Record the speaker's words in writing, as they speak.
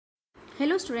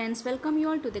Hello students, welcome you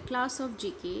all to the class of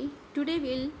GK. Today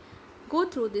we'll go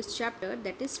through this chapter,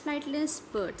 that is flightless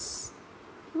birds.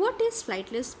 What is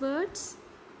flightless birds?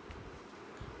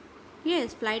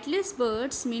 Yes, flightless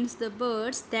birds means the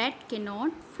birds that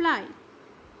cannot fly.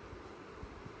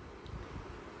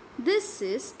 This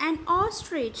is an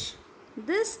ostrich.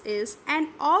 This is an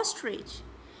ostrich.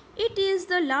 It is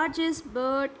the largest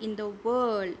bird in the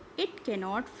world. It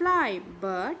cannot fly,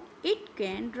 but it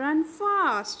can run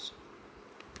fast.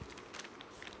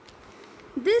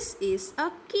 This is a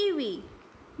kiwi.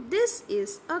 This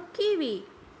is a kiwi.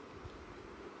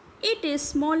 It is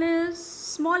smaller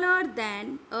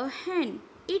than a hen.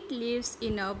 It lives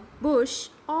in a bush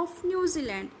of New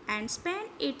Zealand and spends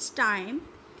its time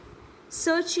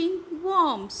searching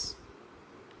worms.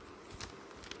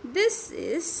 This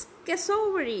is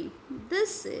cassowary.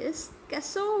 This is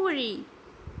cassowary.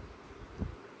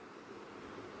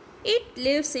 It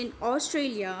lives in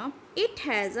Australia. It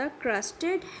has a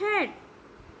crested head.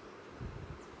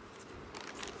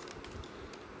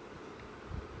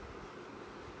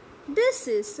 This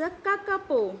is a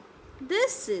kakapo.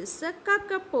 This is a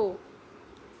kakapo.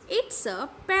 It's a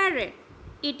parrot.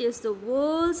 It is the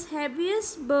world's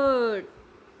heaviest bird.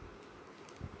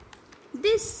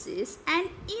 This is an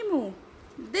emu.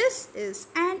 This is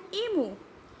an emu.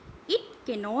 It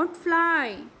cannot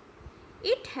fly.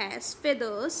 It has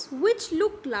feathers which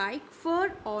look like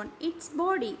fur on its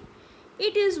body.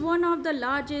 It is one of the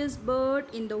largest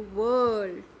birds in the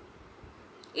world.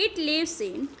 It lives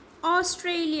in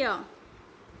Australia.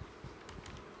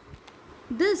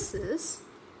 This is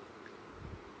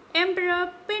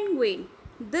emperor penguin.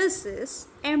 This is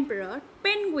emperor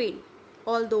penguin.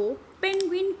 Although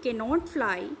penguin cannot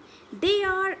fly, they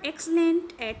are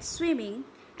excellent at swimming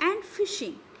and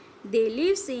fishing. They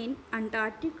live in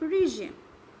Antarctic region.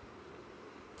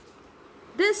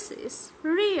 This is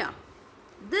rhea.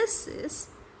 This is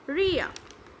rhea.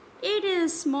 It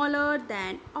is smaller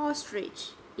than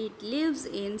ostrich. It lives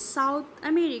in South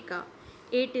America.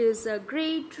 It is a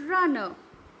great runner.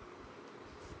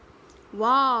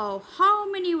 Wow, how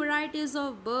many varieties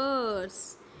of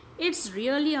birds! It's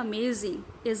really amazing,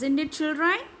 isn't it,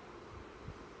 children?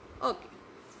 Okay,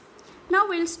 now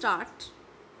we'll start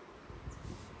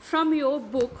from your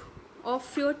book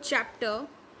of your chapter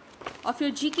of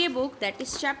your GK book, that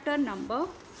is chapter number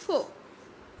 4.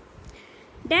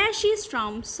 Dash is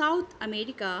from South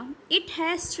America. It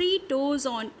has 3 toes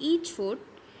on each foot.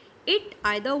 It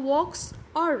either walks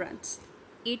or runs.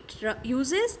 It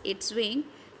uses its wing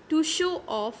to show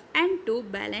off and to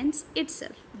balance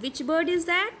itself. Which bird is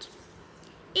that?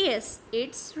 Yes,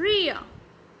 it's rhea.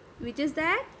 Which is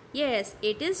that? Yes,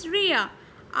 it is rhea.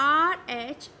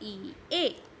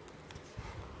 R-H-E-A.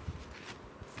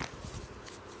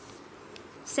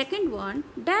 Second one,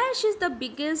 Dash is the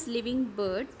biggest living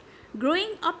bird,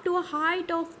 growing up to a height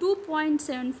of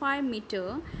 2.75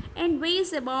 meter and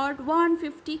weighs about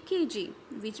 150 kg.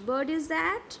 Which bird is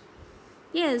that?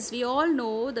 Yes, we all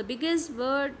know the biggest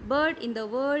bird in the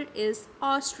world is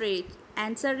ostrich.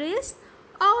 Answer is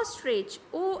ostrich.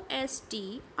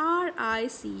 O-S-T-R-I-C-H.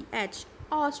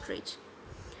 Ostrich.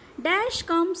 Dash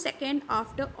comes second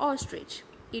after ostrich.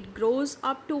 It grows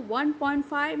up to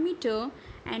 1.5 meter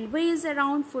and weighs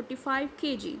around 45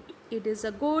 kg. It is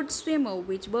a good swimmer.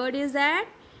 Which bird is that?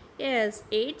 Yes,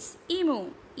 it's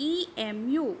emu.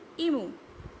 E-M-U. Emu.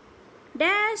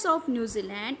 Dash of New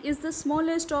Zealand is the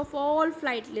smallest of all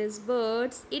flightless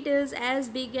birds. It is as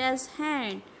big as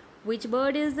hand. Which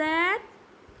bird is that?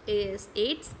 Yes,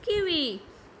 it's kiwi.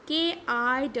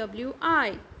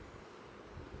 K-I-W-I.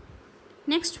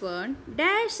 Next one.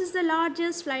 Dash is the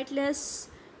largest flightless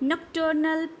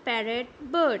nocturnal parrot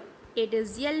bird. It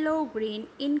is yellow-green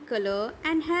in color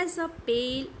and has a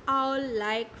pale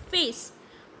owl-like face.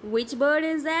 Which bird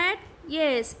is that?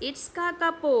 Yes, it's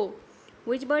kakapo.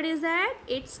 Which bird is that?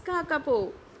 It's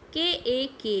kakapo.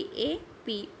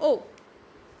 K-A-K-A-P-O.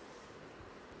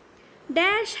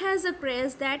 Dash has a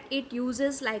crest that it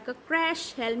uses like a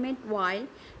crash helmet while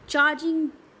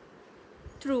charging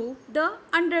through the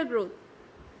undergrowth.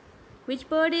 Which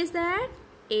bird is that?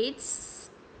 It's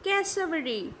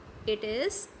cassowary. It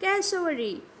is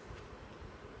cassowary.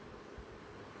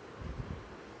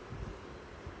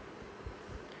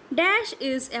 Dash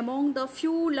is among the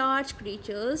few large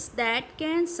creatures that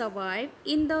can survive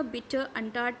in the bitter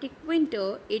Antarctic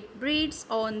winter. It breeds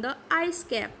on the ice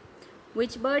cap.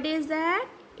 Which bird is that?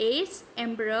 It's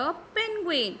emperor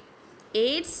penguin.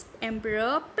 It's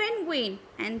emperor penguin.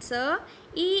 Answer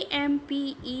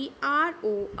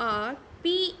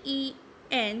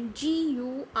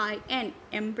E-M-P-E-R-O-R-P-E-N-G-U-I-N.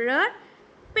 Emperor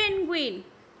penguin.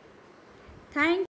 Thank you.